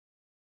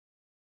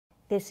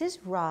This is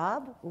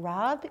Rob.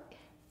 Rob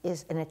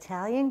is an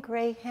Italian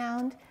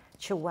Greyhound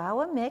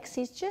Chihuahua mix.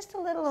 He's just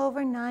a little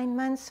over 9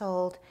 months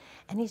old,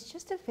 and he's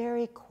just a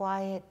very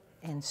quiet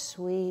and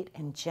sweet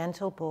and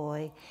gentle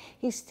boy.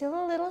 He's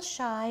still a little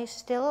shy,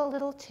 still a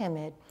little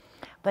timid,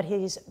 but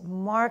he's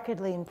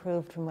markedly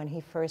improved from when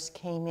he first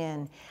came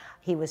in.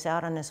 He was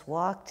out on his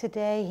walk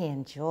today. He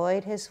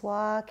enjoyed his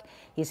walk.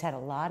 He's had a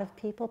lot of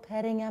people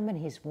petting him, and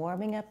he's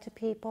warming up to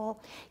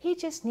people. He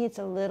just needs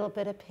a little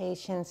bit of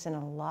patience and a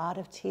lot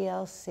of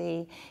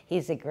TLC.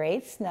 He's a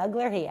great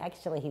snuggler.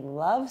 He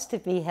loves to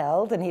be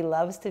held, and he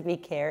loves to be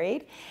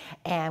carried.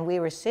 And we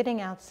were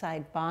sitting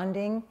outside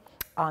bonding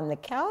on the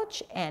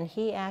couch, and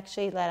he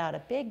actually let out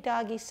a big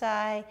doggy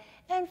sigh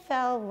and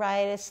fell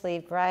right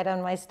asleep right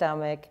on my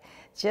stomach,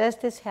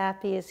 just as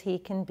happy as he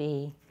can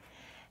be.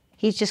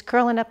 He's just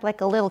curling up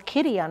like a little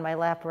kitty on my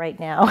lap right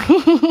now.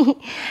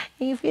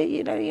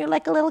 You're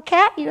like a little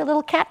cat. You're a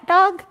little cat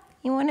dog.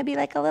 You want to be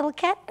like a little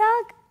cat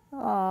dog?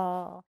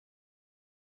 Oh.